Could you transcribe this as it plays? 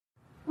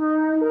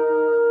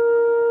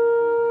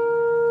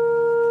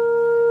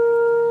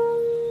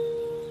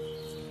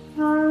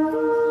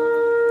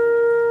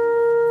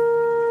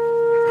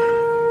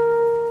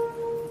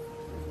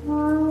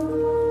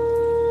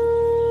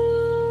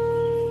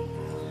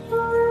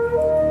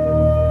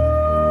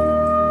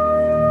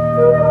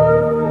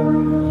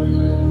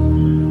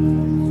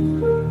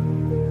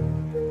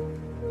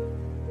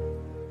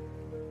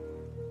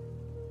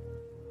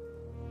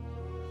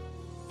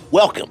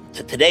Welcome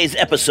to today's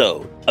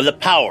episode of The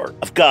Power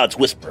of God's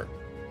Whisper,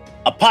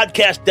 a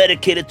podcast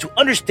dedicated to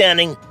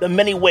understanding the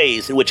many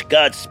ways in which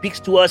God speaks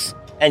to us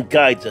and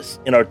guides us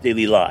in our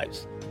daily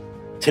lives.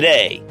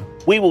 Today,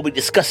 we will be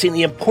discussing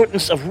the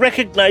importance of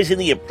recognizing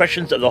the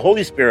impressions of the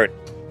Holy Spirit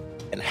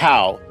and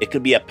how it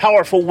can be a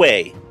powerful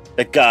way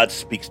that God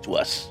speaks to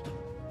us.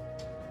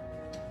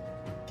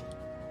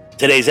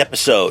 Today's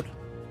episode,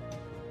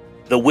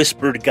 The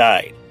Whispered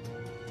Guide,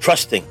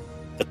 Trusting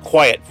the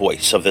Quiet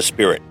Voice of the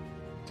Spirit.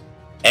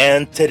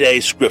 And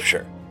today's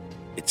scripture,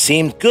 it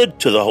seemed good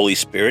to the Holy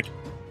Spirit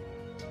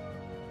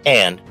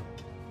and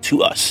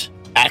to us.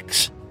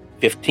 Acts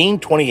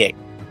 15:28.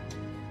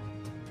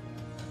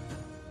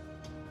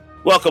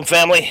 Welcome,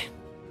 family.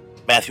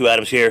 Matthew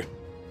Adams here.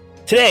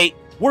 Today,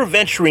 we're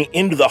venturing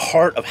into the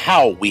heart of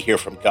how we hear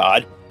from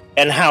God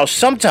and how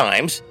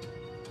sometimes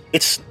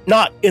it's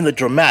not in the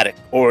dramatic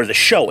or the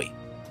showy,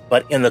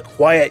 but in the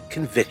quiet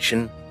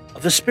conviction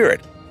of the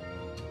Spirit.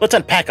 Let's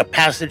unpack a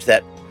passage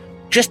that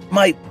just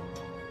might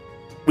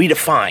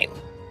redefine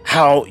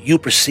how you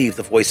perceive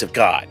the voice of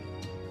God.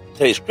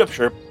 Today's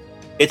scripture,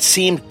 it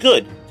seemed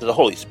good to the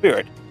Holy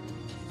Spirit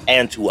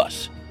and to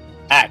us.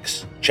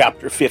 Acts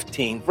chapter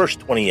 15, verse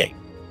 28.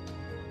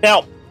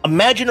 Now,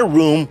 imagine a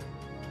room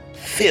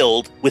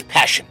filled with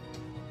passion,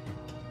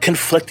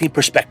 conflicting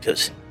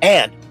perspectives,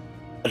 and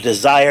a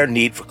dire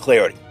need for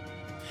clarity.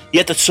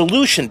 Yet the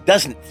solution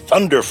doesn't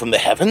thunder from the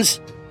heavens.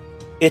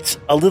 It's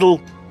a little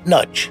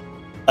nudge,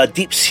 a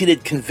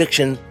deep-seated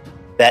conviction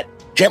that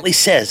gently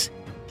says,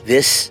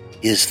 "This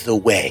is the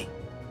way."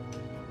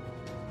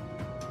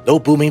 No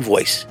booming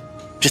voice,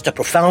 just a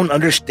profound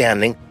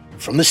understanding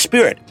from the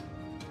Spirit.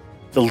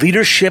 The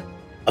leadership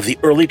of the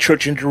early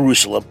church in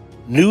Jerusalem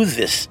knew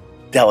this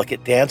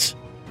delicate dance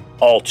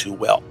all too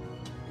well.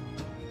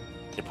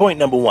 And point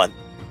number one,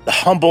 the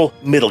humble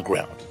middle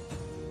ground.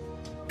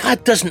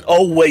 God doesn't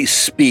always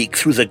speak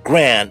through the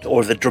grand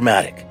or the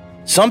dramatic.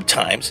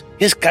 Sometimes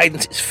his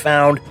guidance is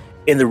found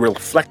in the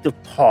reflective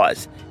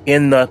pause,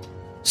 in the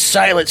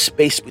silent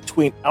space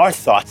between our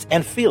thoughts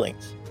and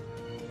feelings.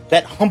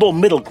 That humble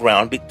middle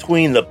ground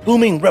between the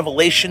booming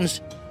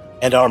revelations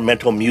and our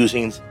mental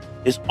musings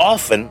is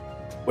often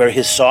where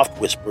his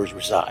soft whispers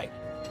reside.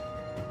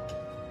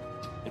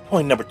 And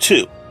point number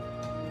two,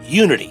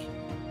 unity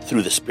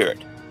through the Spirit.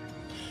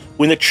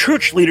 When the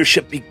church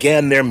leadership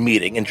began their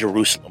meeting in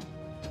Jerusalem,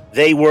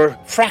 they were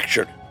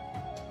fractured.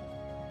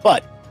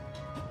 But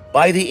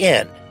by the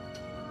end,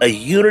 a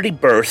unity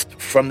burst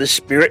from the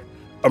Spirit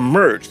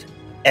emerged.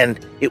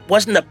 And it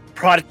wasn't a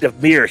product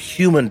of mere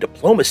human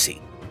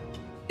diplomacy.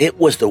 It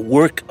was the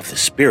work of the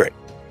Spirit,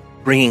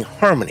 bringing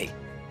harmony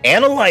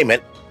and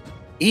alignment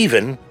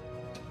even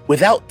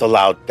without the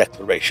loud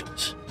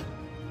declarations.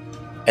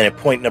 And at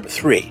point number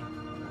three,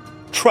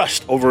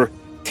 trust over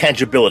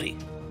tangibility.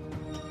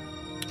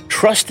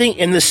 Trusting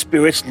in the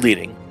Spirit's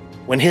leading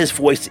when his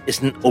voice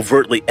isn't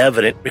overtly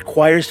evident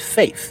requires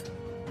faith.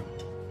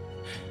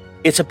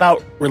 It's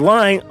about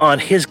relying on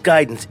his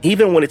guidance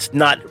even when it's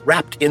not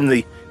wrapped in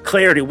the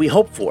clarity we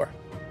hope for.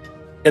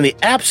 In the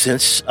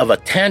absence of a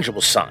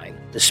tangible sign,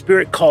 the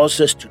Spirit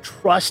calls us to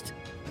trust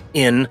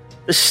in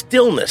the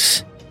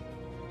stillness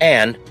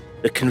and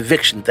the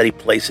conviction that he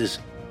places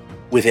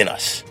within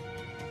us.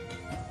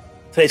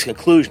 Today's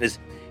conclusion is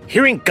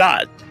hearing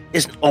God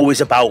isn't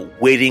always about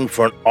waiting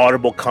for an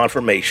audible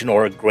confirmation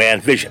or a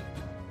grand vision.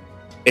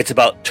 It's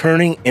about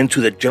turning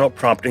into the gentle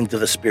promptings of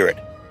the Spirit,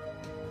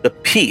 the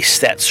peace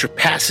that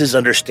surpasses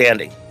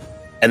understanding,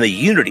 and the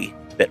unity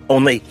that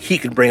only he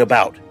can bring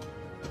about.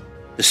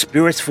 The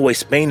Spirit's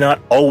voice may not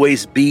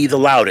always be the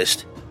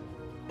loudest,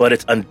 but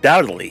it's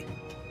undoubtedly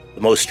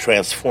the most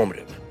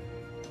transformative.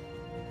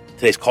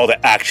 Today's call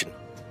to action.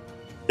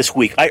 This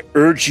week, I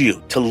urge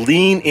you to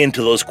lean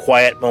into those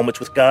quiet moments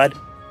with God.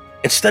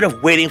 Instead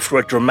of waiting for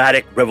a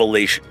dramatic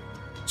revelation,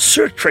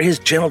 search for his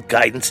gentle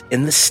guidance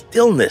in the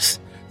stillness,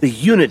 the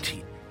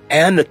unity,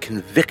 and the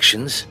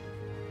convictions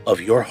of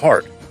your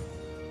heart.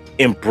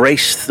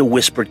 Embrace the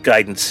whispered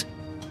guidance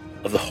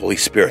of the Holy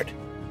Spirit.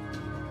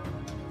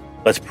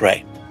 Let's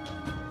pray.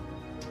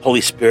 Holy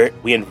Spirit,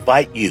 we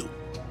invite you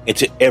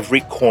into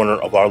every corner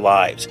of our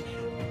lives.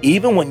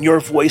 Even when your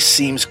voice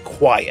seems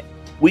quiet,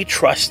 we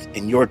trust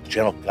in your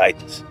gentle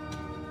guidance.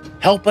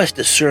 Help us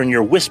discern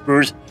your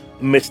whispers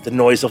amidst the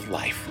noise of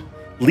life.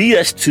 Lead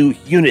us to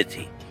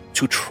unity,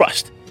 to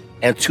trust,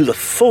 and to the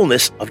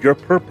fullness of your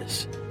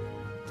purpose.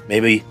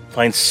 May we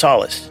find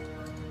solace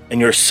in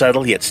your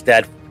subtle yet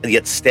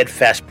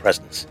steadfast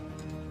presence.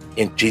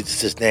 In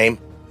Jesus' name,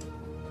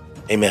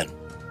 amen.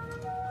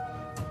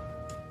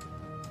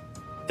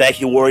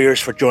 Thank you, warriors,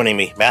 for joining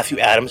me, Matthew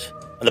Adams,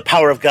 on the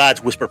Power of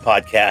God's Whisper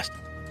podcast.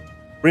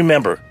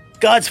 Remember,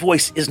 God's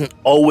voice isn't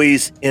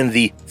always in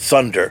the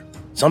thunder.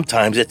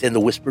 Sometimes it's in the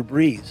whispered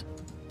breeze.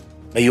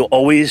 May you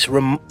always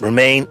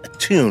remain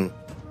attuned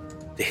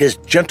to his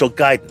gentle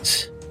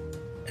guidance.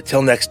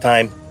 Until next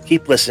time,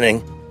 keep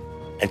listening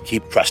and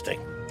keep trusting.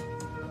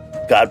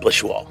 God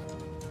bless you all.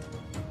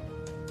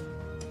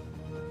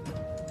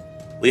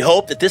 We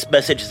hope that this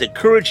message has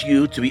encouraged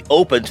you to be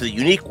open to the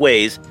unique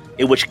ways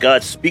in which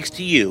God speaks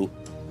to you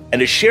and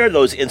to share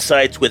those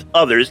insights with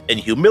others in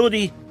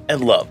humility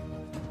and love.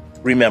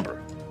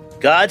 Remember,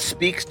 God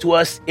speaks to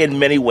us in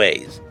many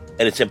ways,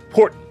 and it's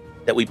important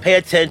that we pay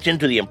attention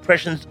to the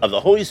impressions of the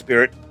Holy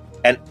Spirit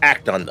and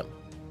act on them.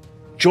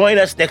 Join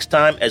us next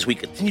time as we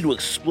continue to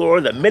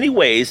explore the many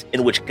ways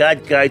in which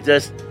God guides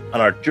us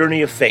on our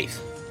journey of faith.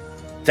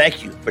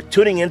 Thank you for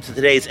tuning in to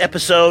today's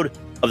episode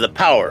of The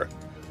Power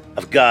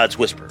of God's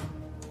Whisper.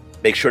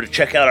 Make sure to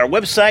check out our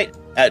website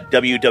at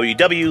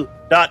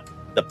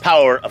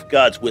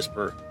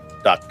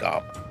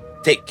www.thepowerofgodswhisper.com.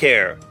 Take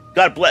care,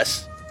 God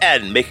bless,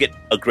 and make it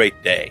a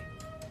great day.